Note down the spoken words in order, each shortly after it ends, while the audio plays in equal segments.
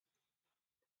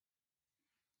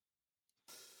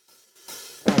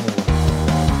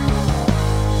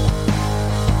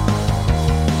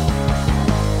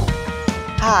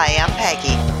Hi, I'm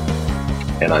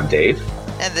Peggy. And I'm Dave.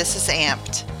 And this is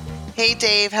Amped. Hey,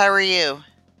 Dave, how are you?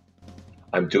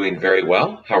 I'm doing very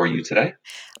well. How are you today?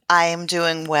 I am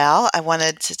doing well. I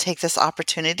wanted to take this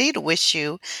opportunity to wish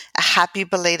you a happy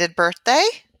belated birthday.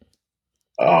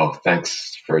 Oh,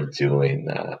 thanks for doing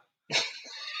that.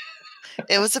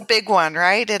 It was a big one,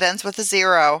 right? It ends with a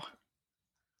 0.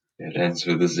 It ends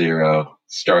with a 0.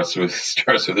 Starts with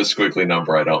a squiggly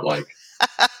number I don't like.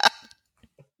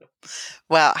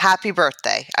 Well, happy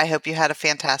birthday. I hope you had a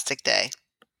fantastic day.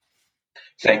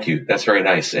 Thank you. That's very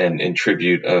nice. And in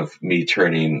tribute of me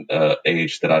turning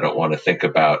age that I don't want to think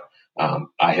about,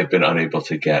 I have been unable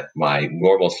to get my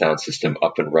normal sound system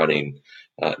up and running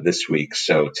this week.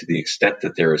 So to the extent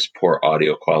that there is poor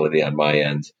audio quality on my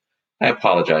end, I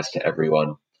apologize to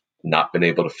everyone. Not been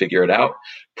able to figure it out.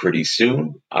 Pretty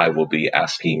soon, I will be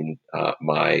asking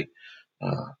my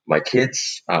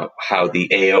kids how the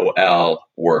AOL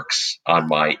works on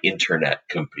my internet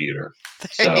computer.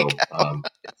 There you So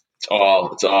go.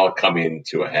 it's all coming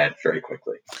to a head very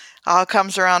quickly. All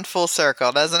comes around full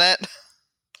circle, doesn't it?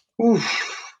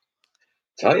 Oof.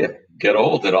 Tell you, get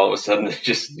old and all of a sudden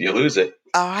you lose it.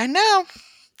 Oh, I know.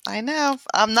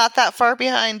 I'm not that far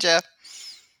behind you.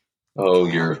 Oh,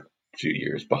 you're 2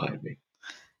 years behind me.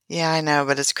 Yeah, I know,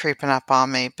 but it's creeping up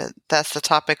on me. But that's the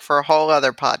topic for a whole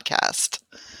other podcast.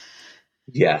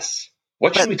 Yes.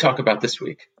 What should we talk about this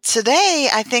week? Today,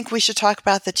 I think we should talk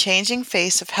about the changing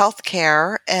face of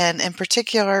healthcare, and in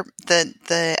particular,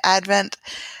 the advent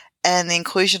and the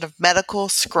inclusion of medical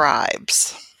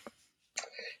scribes.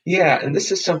 Yeah, and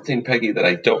this is something, Peggy, that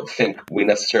I don't think we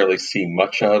necessarily see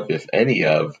much of, if any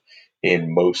of,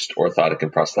 in most orthotic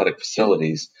and prosthetic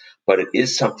facilities, but it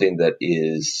is something that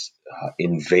is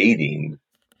invading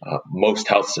most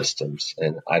health systems.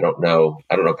 And I don't know,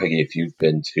 Peggy, if you've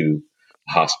been to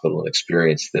a hospital and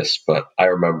experienced this, but I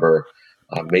remember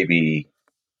maybe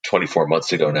 24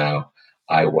 months ago now,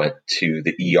 I went to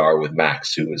the ER with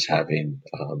Max, who was having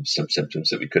some symptoms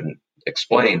that we couldn't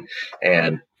explain,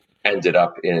 and ended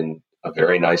up in a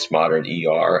very nice modern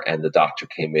ER. And the doctor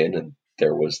came in, and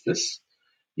there was this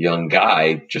young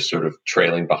guy just sort of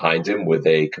trailing behind him with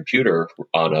a computer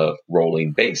on a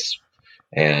rolling base.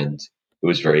 And it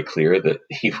was very clear that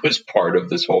he was part of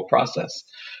this whole process.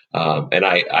 And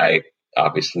I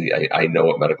obviously know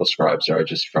what medical scribes are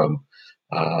just from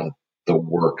the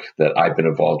work that I've been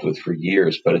involved with for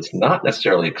years, but it's not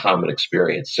necessarily a common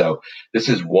experience. So this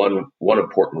is one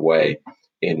important way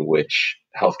in which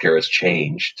healthcare has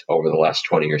changed over the last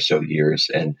 20 or so years.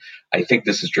 And I think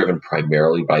this is driven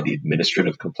primarily by the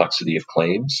administrative complexity of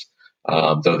claims,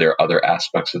 though there are other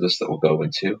aspects of this that we'll go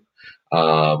into.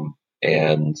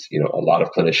 And, a lot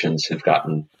of clinicians have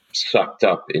gotten sucked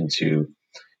up into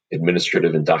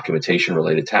administrative and documentation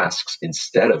related tasks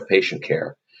instead of patient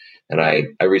care. And I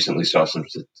recently saw some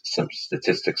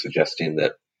statistics suggesting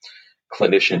that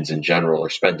clinicians in general are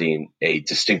spending a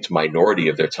distinct minority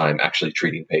of their time actually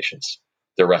treating patients.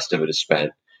 The rest of it is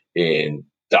spent in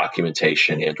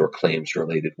documentation and or claims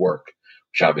related work,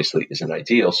 which obviously isn't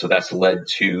ideal. So that's led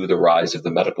to the rise of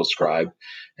the medical scribe.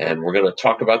 And we're going to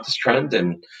talk about this trend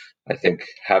and I think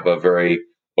have a very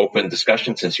open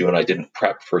discussion, since you and I didn't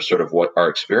prep for sort of what our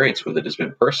experience with it has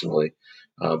been personally,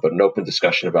 but an open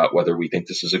discussion about whether we think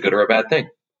this is a good or a bad thing.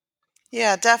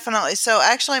 Yeah, definitely. So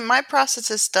actually, my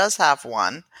prosthetist does have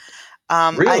one.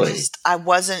 Really? I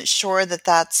wasn't sure that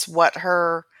that's what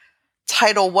her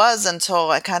title was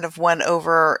until I kind of went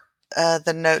over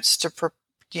the notes to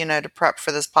prep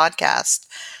for this podcast.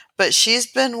 But she's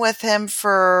been with him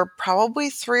for probably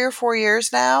 3 or 4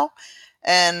 years now,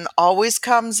 and always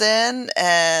comes in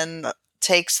and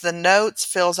takes the notes,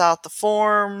 fills out the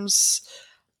forms,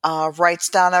 writes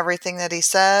down everything that he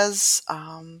says.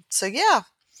 So yeah,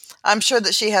 I'm sure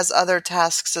that she has other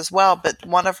tasks as well, but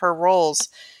one of her roles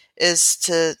is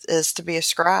to be a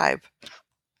scribe.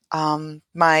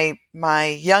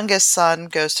 My youngest son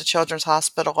goes to Children's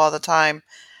Hospital all the time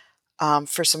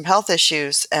for some health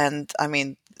issues, and I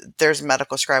mean, there's a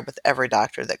medical scribe with every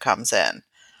doctor that comes in.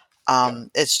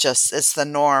 It's the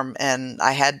norm, and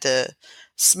I had to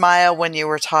smile when you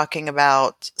were talking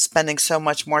about spending so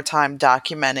much more time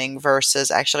documenting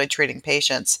versus actually treating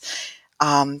patients.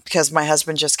 Because my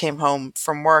husband just came home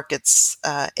from work. It's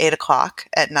 8:00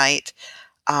 at night.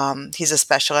 He's a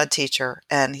special ed teacher,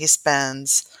 and he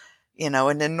spends,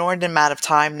 an inordinate amount of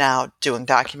time now doing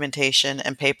documentation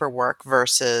and paperwork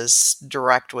versus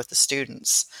direct with the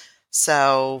students.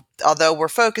 So although we're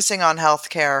focusing on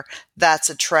healthcare, that's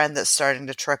a trend that's starting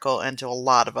to trickle into a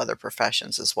lot of other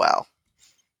professions as well.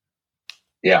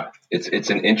 Yeah, it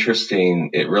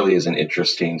really is an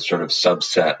interesting sort of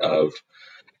subset of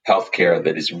healthcare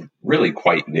that is really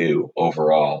quite new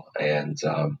overall. And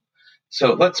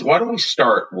so why don't we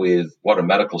start with what a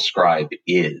medical scribe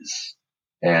is?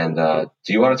 And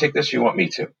do you want to take this or you want me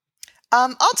to?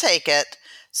 I'll take it.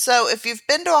 So if you've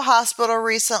been to a hospital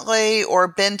recently or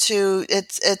been to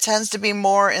it tends to be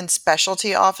more in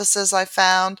specialty offices I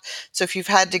found. So if you've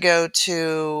had to go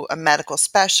to a medical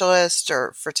specialist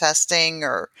or for testing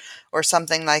or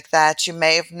something like that, you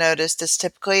may have noticed it's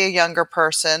typically a younger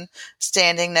person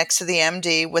standing next to the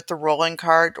MD with the rolling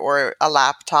cart or a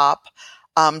laptop,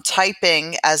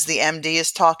 typing as the MD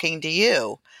is talking to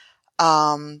you.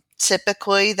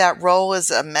 Typically, that role is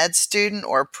a med student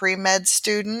or pre-med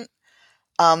student.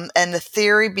 And the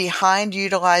theory behind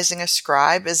utilizing a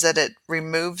scribe is that it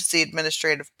removes the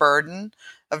administrative burden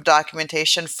of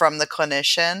documentation from the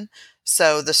clinician.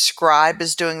 So the scribe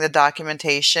is doing the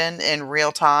documentation in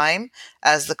real time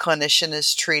as the clinician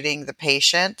is treating the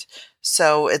patient.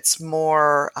 So it's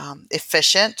more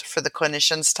efficient for the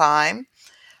clinician's time.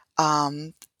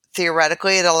 Um,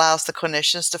 Theoretically, it allows the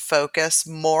clinicians to focus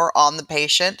more on the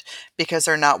patient because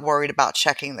they're not worried about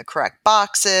checking the correct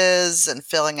boxes and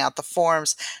filling out the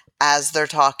forms as they're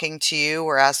talking to you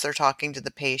or as they're talking to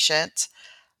the patient.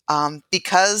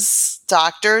 Because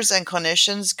doctors and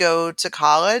clinicians go to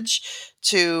college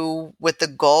with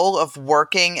the goal of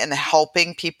working and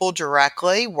helping people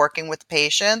directly, working with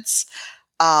patients,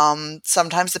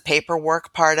 sometimes the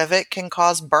paperwork part of it can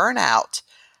cause burnout.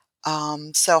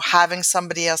 So having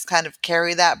somebody else kind of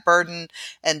carry that burden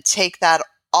and take that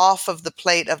off of the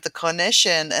plate of the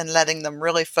clinician and letting them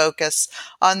really focus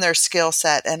on their skill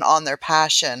set and on their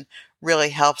passion really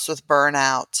helps with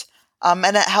burnout.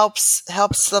 And it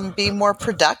helps them be more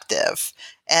productive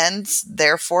and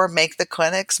therefore make the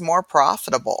clinics more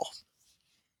profitable.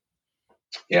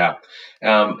 Yeah,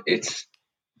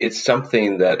 it's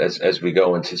something that as we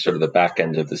go into sort of the back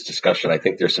end of this discussion, I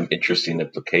think there's some interesting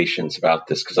implications about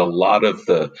this because a lot of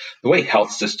the way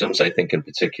health systems, I think in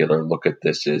particular, look at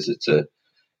this is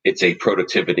it's a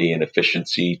productivity and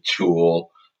efficiency tool.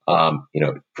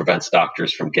 Prevents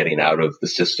doctors from getting out of the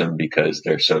system because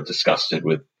they're so disgusted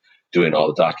with doing all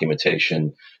the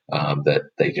documentation that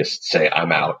they just say,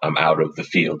 I'm out of the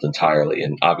field entirely.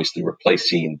 And obviously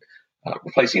replacing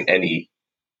any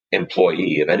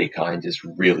employee of any kind is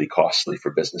really costly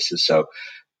for businesses. So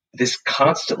this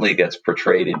constantly gets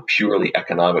portrayed in purely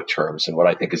economic terms. And what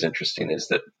I think is interesting is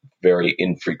that very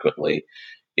infrequently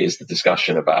is the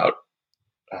discussion about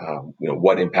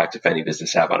what impact, if any, does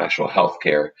this have on actual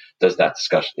healthcare? Does that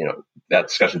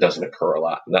discussion doesn't occur a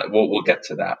lot. We'll get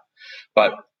to that.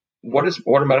 But what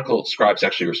are medical scribes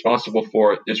actually responsible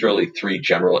for? There's really three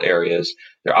general areas.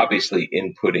 They're obviously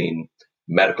inputting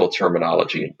medical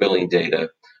terminology and billing data.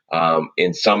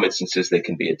 In some instances, they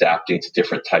can be adapting to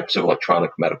different types of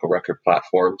electronic medical record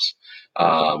platforms.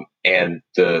 And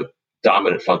the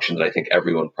dominant function that I think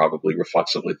everyone probably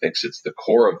reflexively thinks it's the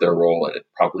core of their role, and it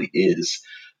probably is,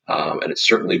 and it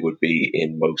certainly would be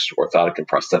in most orthotic and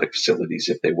prosthetic facilities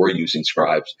if they were using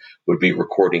scribes, would be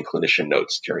recording clinician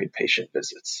notes during patient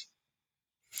visits.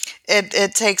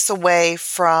 It takes away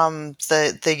from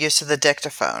the use of the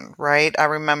dictaphone, right? I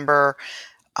remember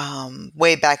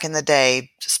way back in the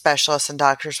day, specialists and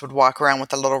doctors would walk around with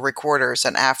the little recorders,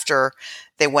 and after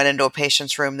they went into a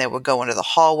patient's room, they would go into the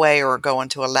hallway or go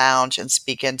into a lounge and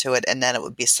speak into it, and then it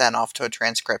would be sent off to a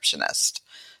transcriptionist.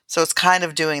 So it's kind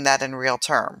of doing that in real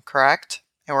term, correct?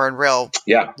 Or in real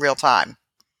time.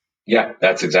 Yeah,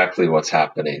 that's exactly what's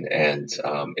happening, and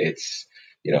it's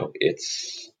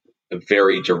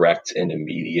very direct and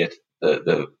immediate.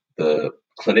 The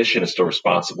clinician is still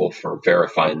responsible for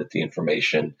verifying that the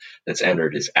information that's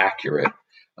entered is accurate,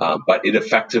 but it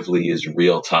effectively is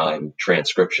real-time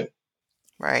transcription.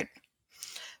 Right.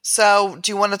 So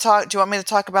do you want me to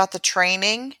talk about the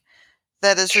training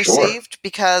that is received?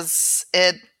 Because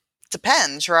it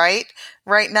depends, right?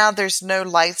 Right now, there's no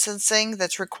licensing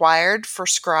that's required for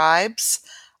scribes.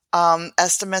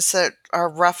 Estimates that are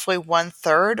roughly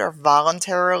 1/3 are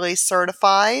voluntarily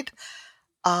certified.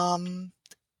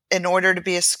 In order to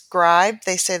be a scribe,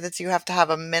 they say that you have to have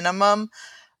a minimum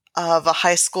of a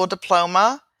high school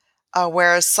diploma,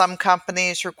 whereas some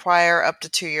companies require up to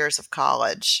 2 years of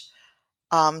college.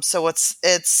 So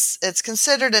it's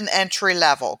considered an entry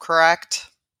level, correct?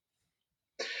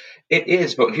 It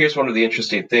is, but here's one of the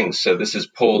interesting things. So this is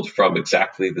pulled from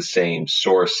exactly the same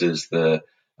source as the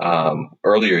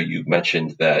earlier you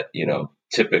mentioned that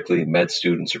typically med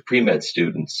students or pre-med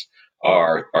students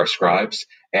are scribes,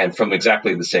 and from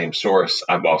exactly the same source,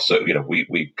 I'm also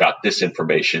we got this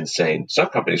information saying some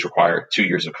companies require 2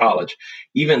 years of college.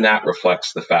 Even that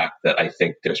reflects the fact that I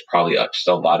think there's probably just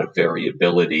a lot of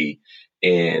variability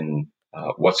in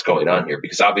what's going on here,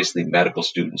 because obviously medical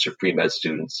students or pre-med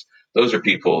students, those are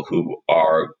people who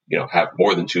are, have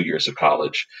more than 2 years of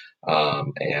college.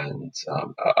 And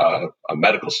a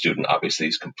medical student obviously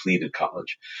has completed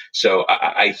college. So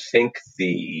I think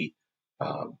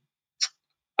um,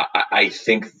 I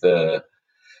think the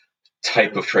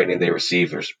type of training they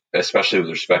receive, especially with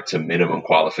respect to minimum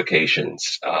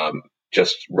qualifications,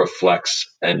 just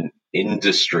reflects an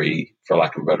industry, for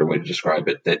lack of a better way to describe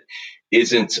it, that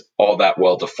isn't all that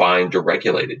well defined or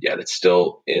regulated yet. It's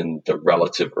still in the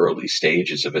relative early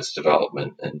stages of its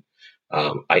development. And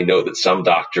I know that some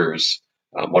doctors,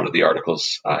 one of the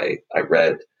articles I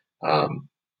read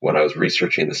when I was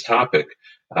researching this topic,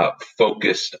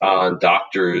 focused on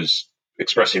doctors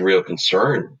expressing real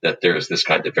concern that there's this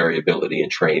kind of variability in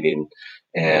training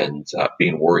and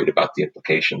being worried about the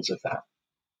implications of that.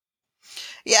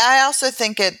 Yeah, I also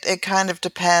think it kind of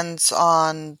depends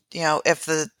on, if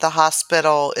the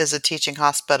hospital is a teaching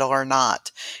hospital or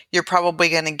not. You're probably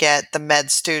going to get the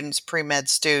med students, pre-med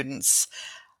students,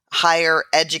 higher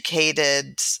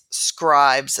educated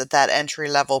scribes at that entry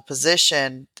level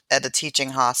position at a teaching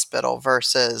hospital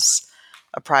versus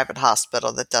a private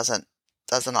hospital that doesn't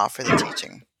offer the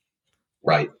teaching.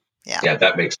 Right. Yeah. Yeah,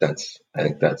 that makes sense. I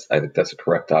think that's a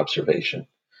correct observation.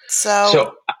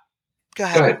 So go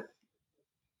ahead. Go ahead.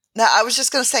 Now, I was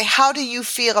just going to say, how do you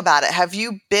feel about it? Have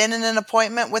you been in an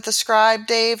appointment with a scribe,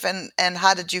 Dave? And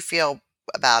how did you feel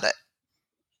about it?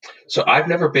 So I've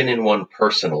never been in one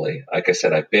personally. Like I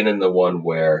said, I've been in the one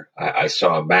where I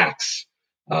saw Max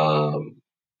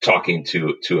talking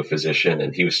to a physician,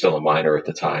 and he was still a minor at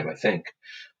the time, I think,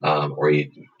 or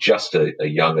he just a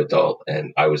young adult,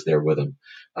 and I was there with him.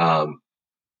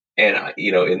 And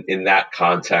in that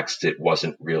context, it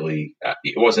wasn't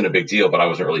a big deal, but I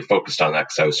wasn't really focused on that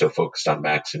because I was so focused on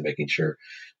Max and making sure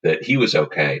that he was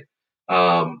okay.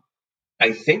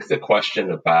 I think the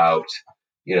question about,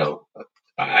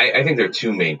 I think there are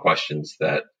two main questions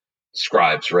that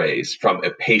scribes raise from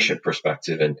a patient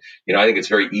perspective. And, I think it's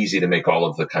very easy to make all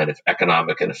of the kind of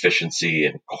economic and efficiency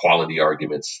and quality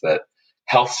arguments that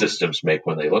health systems make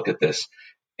when they look at this.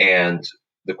 And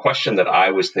the question that I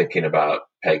was thinking about,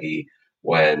 Peggy,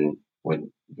 when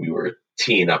we were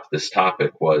teeing up this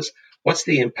topic was, what's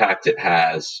the impact it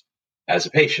has as a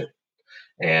patient?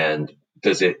 And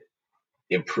does it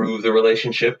improve the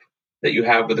relationship that you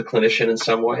have with a clinician in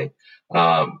some way?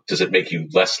 Does it make you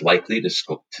less likely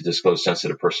to disclose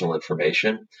sensitive personal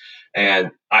information? And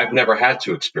I've never had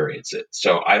to experience it,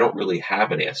 so I don't really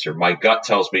have an answer. My gut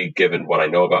tells me, given what I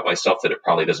know about myself, that it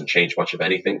probably doesn't change much of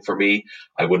anything for me.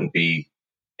 I wouldn't be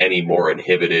any more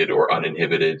inhibited or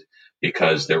uninhibited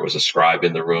because there was a scribe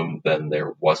in the room than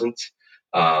there wasn't.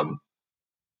 I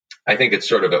think it's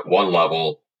sort of at one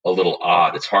level a little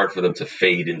odd. It's hard for them to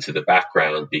fade into the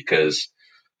background because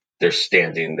they're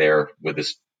standing there with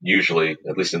this, usually,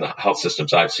 at least in the health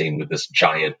systems I've seen, with this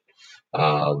giant,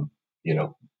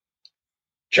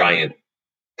 giant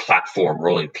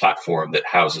rolling platform that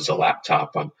houses a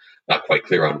laptop. I'm not quite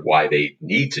clear on why they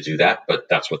need to do that, but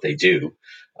that's what they do.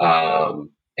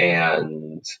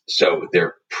 And so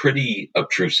they're pretty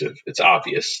obtrusive. It's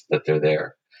obvious that they're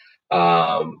there.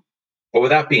 But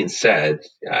with that being said,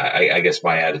 I guess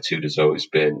my attitude has always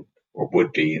been, or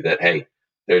would be, that, hey,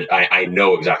 I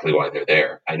know exactly why they're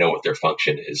there. I know what their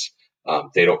function is.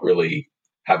 They don't really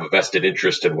have a vested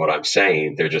interest in what I'm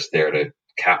saying. They're just there to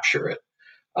capture it.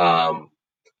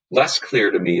 Less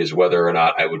clear to me is whether or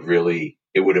not it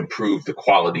would improve the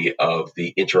quality of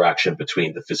the interaction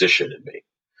between the physician and me.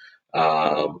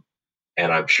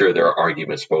 And I'm sure there are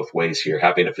arguments both ways here.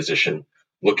 Having a physician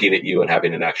looking at you and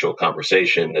having an actual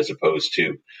conversation, as opposed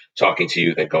to talking to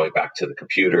you, then going back to the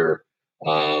computer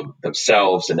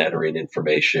themselves and entering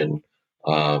information,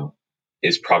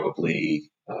 is probably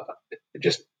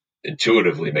just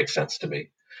intuitively makes sense to me.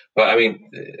 But I mean,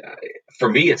 for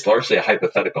me, it's largely a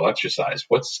hypothetical exercise.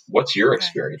 What's your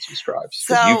experience with scribes?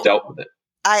 Because you've dealt with it.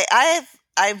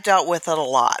 I've dealt with it a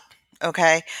lot.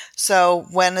 Okay, so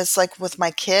when it's like with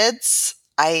my kids,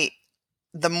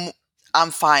 I'm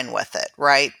fine with it,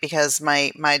 right? Because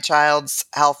my child's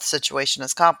health situation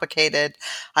is complicated.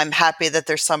 I'm happy that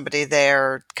there's somebody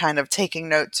there kind of taking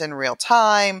notes in real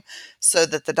time so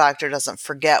that the doctor doesn't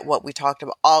forget what we talked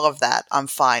about. All of that I'm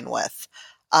fine with.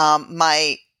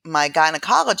 My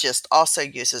gynecologist also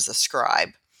uses a scribe.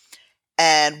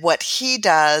 And what he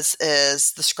does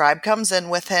is the scribe comes in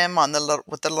with him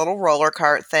with the little roller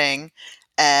cart thing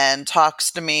and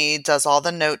talks to me, does all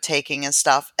the note taking and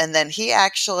stuff. And then he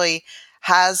actually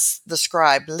has the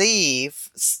scribe leave.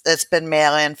 It's been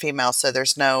male and female, so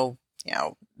there's no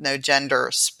gender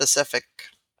specific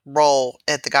role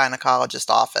at the gynecologist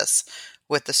office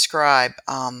with the scribe.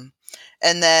 And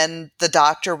then the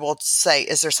doctor will say,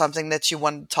 is there something that you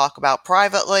want to talk about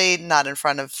privately, not in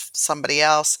front of somebody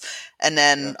else? And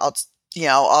then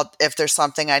if there's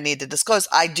something I need to disclose,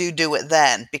 I do it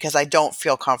then, because I don't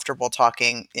feel comfortable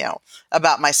talking,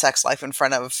 about my sex life in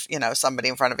front of, somebody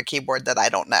in front of a keyboard that I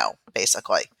don't know,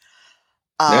 basically.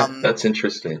 Yeah, that's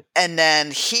interesting. And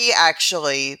then he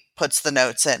actually puts the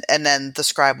notes in, and then the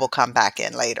scribe will come back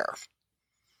in later.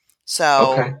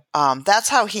 So Okay. that's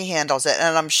how he handles it,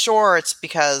 and I'm sure it's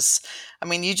because,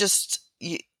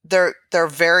 they're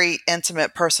very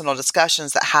intimate, personal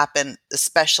discussions that happen,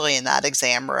 especially in that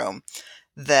exam room.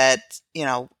 That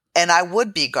and I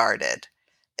would be guarded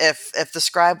if the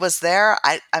scribe was there.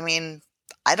 I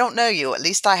don't know you. At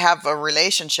least I have a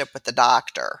relationship with the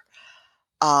doctor.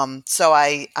 So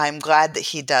I'm glad that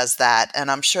he does that,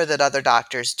 and I'm sure that other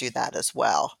doctors do that as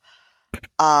well.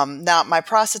 Now, at my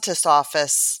prosthetist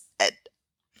office,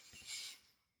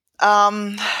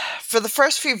 for the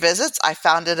first few visits, I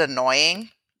found it annoying,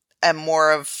 and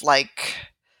more of like,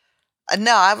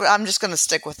 no, I'm just going to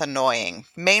stick with annoying,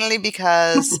 mainly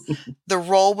because the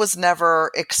role was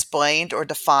never explained or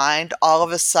defined. All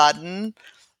of a sudden,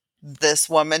 this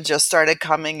woman just started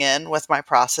coming in with my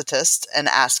prosthetist and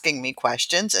asking me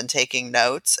questions and taking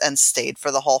notes, and stayed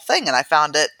for the whole thing. And I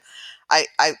found it,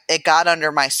 it got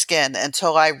under my skin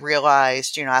until I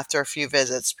realized, after a few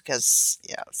visits, because,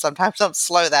 sometimes I'm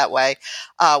slow that way,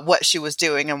 what she was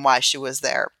doing and why she was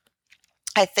there.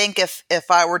 I think if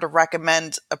I were to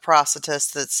recommend a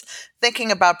prosthetist that's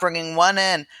thinking about bringing one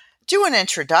in, do an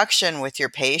introduction with your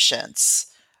patients.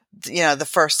 The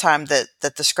first time that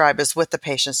the scribe is with the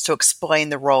patients, to explain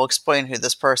the role, explain who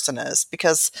this person is.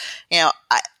 Because,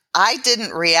 I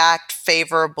didn't react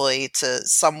favorably to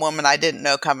some woman I didn't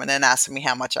know coming in asking me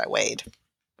how much I weighed,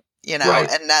 Right.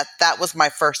 and that was my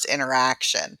first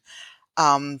interaction.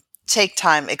 Take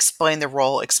time, explain the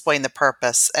role, explain the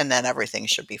purpose, and then everything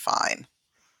should be fine.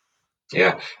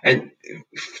 Yeah. And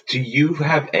do you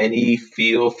have any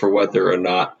feel for whether or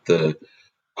not the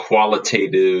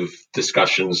qualitative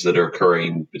discussions that are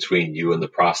occurring between you and the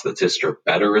prosthetist are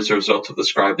better as a result of the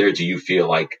scribe there? Do you feel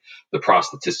like the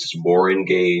prosthetist is more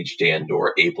engaged and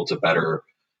or able to better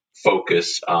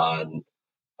focus on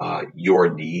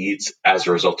your needs as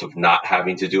a result of not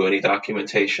having to do any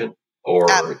documentation? Or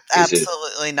is it?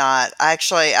 Absolutely not.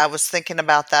 Actually, I was thinking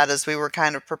about that as we were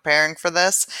kind of preparing for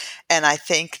this, and I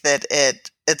think that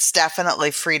it's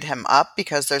definitely freed him up,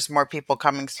 because there's more people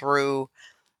coming through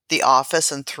the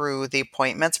office and through the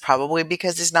appointments, probably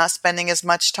because he's not spending as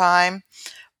much time.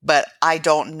 But I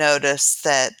don't notice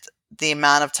that the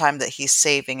amount of time that he's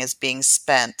saving is being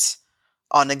spent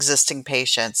on existing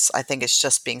patients. I think it's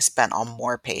just being spent on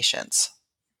more patients.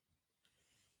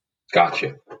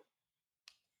 Gotcha.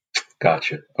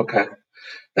 Okay.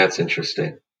 That's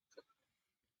interesting.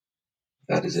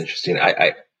 That is interesting.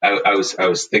 I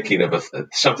was thinking of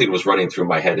something was running through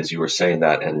my head as you were saying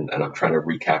that, and I'm trying to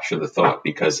recapture the thought,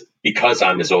 because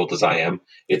I'm as old as I am,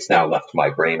 it's now left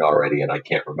my brain already, and I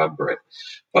can't remember it.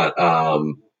 But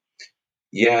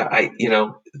yeah,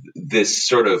 this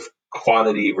sort of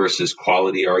quantity versus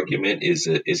quality argument is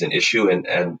an issue,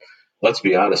 and let's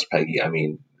be honest, Peggy. I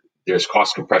mean, there's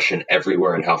cost compression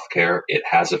everywhere in healthcare. It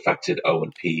has affected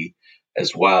O&P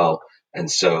as well,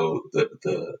 and so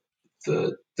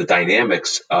the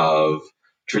dynamics of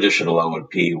traditional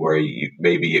O&P, where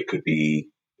maybe it could be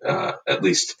at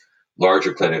least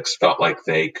larger clinics felt like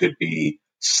they could be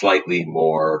slightly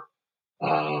more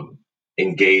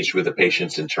engaged with the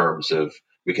patients in terms of,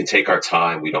 we can take our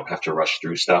time, we don't have to rush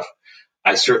through stuff.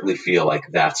 I certainly feel like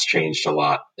that's changed a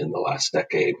lot in the last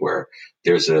decade, where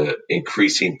there's a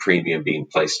increasing premium being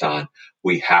placed on,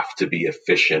 we have to be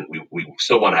efficient. We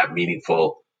still want to have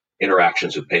meaningful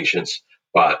interactions with patients,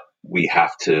 but we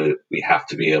have to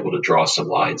be able to draw some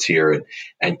lines here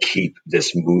and keep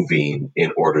this moving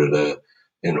in order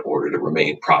to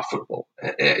remain profitable.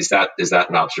 Is that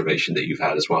an observation that you've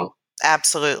had as well?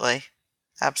 Absolutely.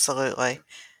 Absolutely.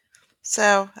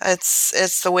 So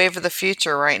it's the wave of the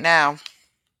future right now.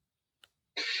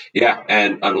 Yeah,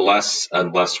 and unless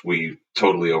we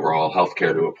totally overhaul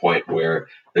healthcare to a point where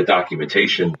the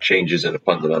documentation changes in a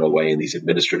fundamental way and these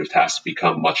administrative tasks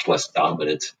become much less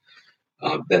dominant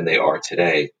than they are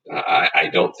today, I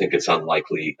don't think it's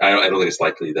unlikely. I don't think it's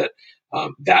likely that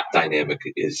that dynamic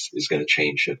is going to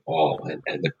change at all.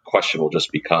 And the question will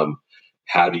just become,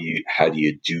 how do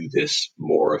you do this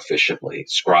more efficiently?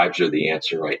 Scribes are the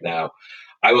answer right now.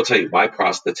 I will tell you, my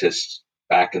prosthetist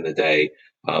back in the day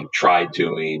tried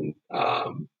doing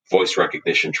voice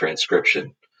recognition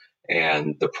transcription.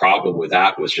 And the problem with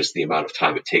that was just the amount of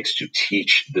time it takes to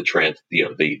teach the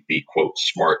quote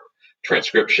smart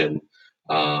transcription,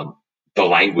 the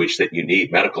language that you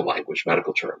need, medical language,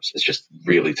 medical terms. It's just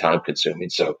really time consuming.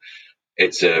 So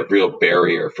it's a real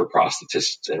barrier for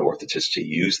prosthetists and orthotists to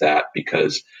use that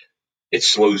because it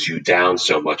slows you down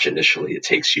so much initially. It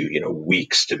takes you,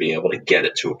 weeks to be able to get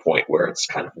it to a point where it's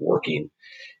kind of working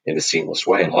in a seamless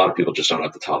way. And a lot of people just don't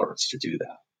have the tolerance to do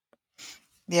that.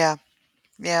 Yeah.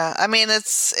 Yeah. I mean,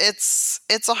 it's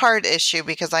a hard issue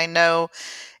because I know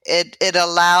it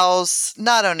allows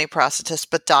not only prosthetists,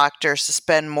 but doctors to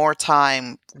spend more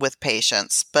time with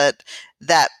patients, but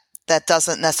that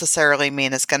doesn't necessarily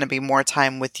mean it's going to be more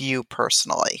time with you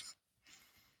personally.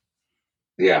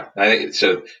 Yeah.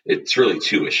 So it's really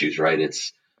two issues, right?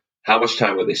 It's how much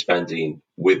time are they spending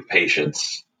with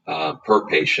patients per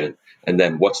patient? And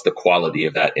then what's the quality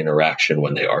of that interaction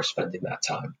when they are spending that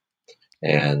time?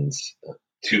 And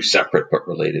two separate but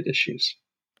related issues.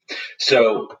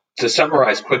 So to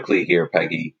summarize quickly here,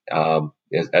 Peggy,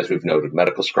 as we've noted,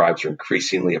 medical scribes are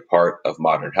increasingly a part of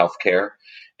modern healthcare,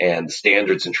 and the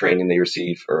standards and training they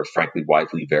receive are frankly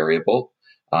widely variable.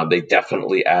 They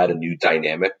definitely add a new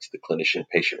dynamic to the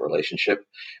clinician-patient relationship.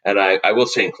 And I will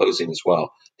say in closing as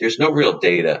well, there's no real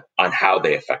data on how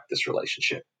they affect this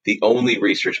relationship. The only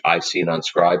research I've seen on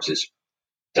scribes is,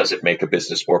 does it make a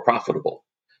business more profitable?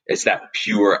 It's that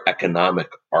pure economic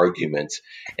argument.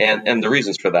 And the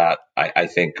reasons for that, I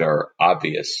think, are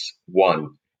obvious.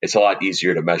 One, it's a lot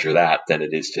easier to measure that than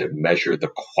it is to measure the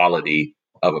quality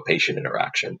of a patient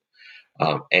interaction.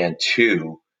 And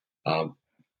two,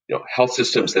 health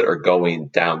systems that are going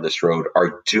down this road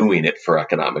are doing it for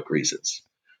economic reasons.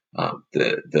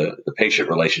 The patient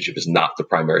relationship is not the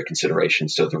primary consideration.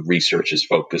 So the research is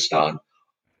focused on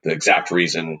the exact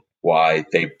reason why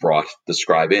they brought the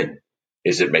scribe in.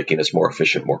 Is it making us more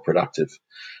efficient, more productive?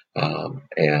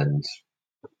 And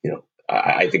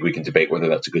I think we can debate whether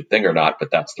that's a good thing or not,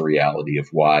 but that's the reality of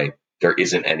why there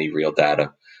isn't any real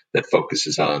data that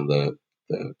focuses on the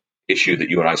issue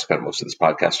that you and I spent most of this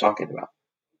podcast talking about.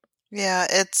 Yeah,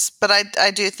 but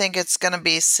I do think it's going to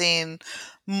be seen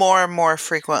more and more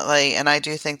frequently, and I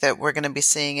do think that we're going to be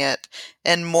seeing it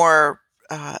in more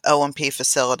O&P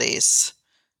facilities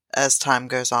as time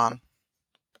goes on.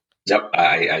 Yep,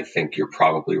 I think you're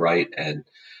probably right. And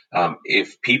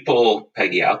if people,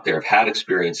 Peggy, out there have had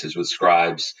experiences with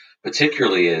scribes,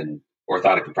 particularly in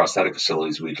orthotic and prosthetic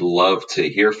facilities, we'd love to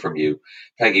hear from you.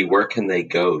 Peggy, where can they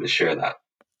go to share that?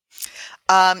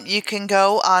 You can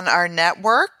go on our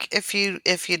network if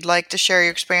you'd like to share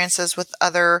your experiences with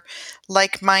other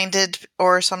like-minded,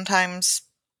 or sometimes,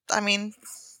 I mean,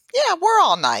 yeah, we're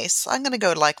all nice. I'm going to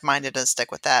go like-minded and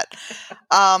stick with that.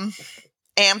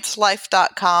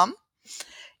 ampedlife.com.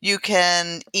 You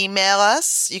can email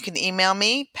us. You can email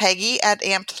me,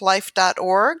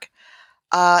 Peggy@ampedlife.org.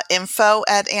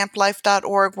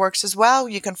 Info@ampedlife.org works as well.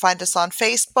 You can find us on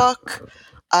Facebook.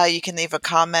 You can leave a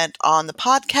comment on the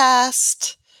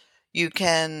podcast. You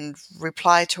can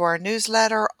reply to our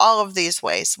newsletter, all of these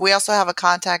ways. We also have a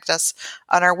contact us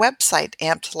on our website,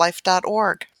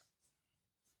 ampedlife.org.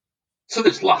 So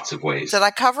there's lots of ways. Did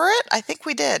I cover it? I think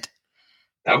we did.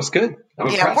 That was good. I'm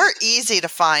impressed. We're easy to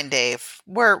find, Dave.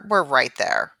 We're right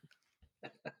there.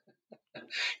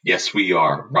 Yes, we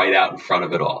are. Right out in front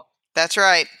of it all. That's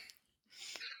right.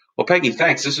 Well, Peggy,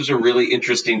 thanks. This was a really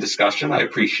interesting discussion. I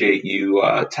appreciate you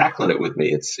tackling it with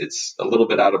me. It's a little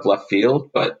bit out of left field,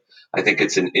 but I think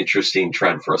it's an interesting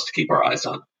trend for us to keep our eyes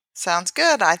on. Sounds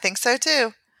good. I think so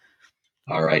too.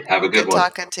 All right. Have a good one. Good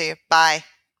talking to you. Bye.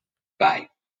 Bye.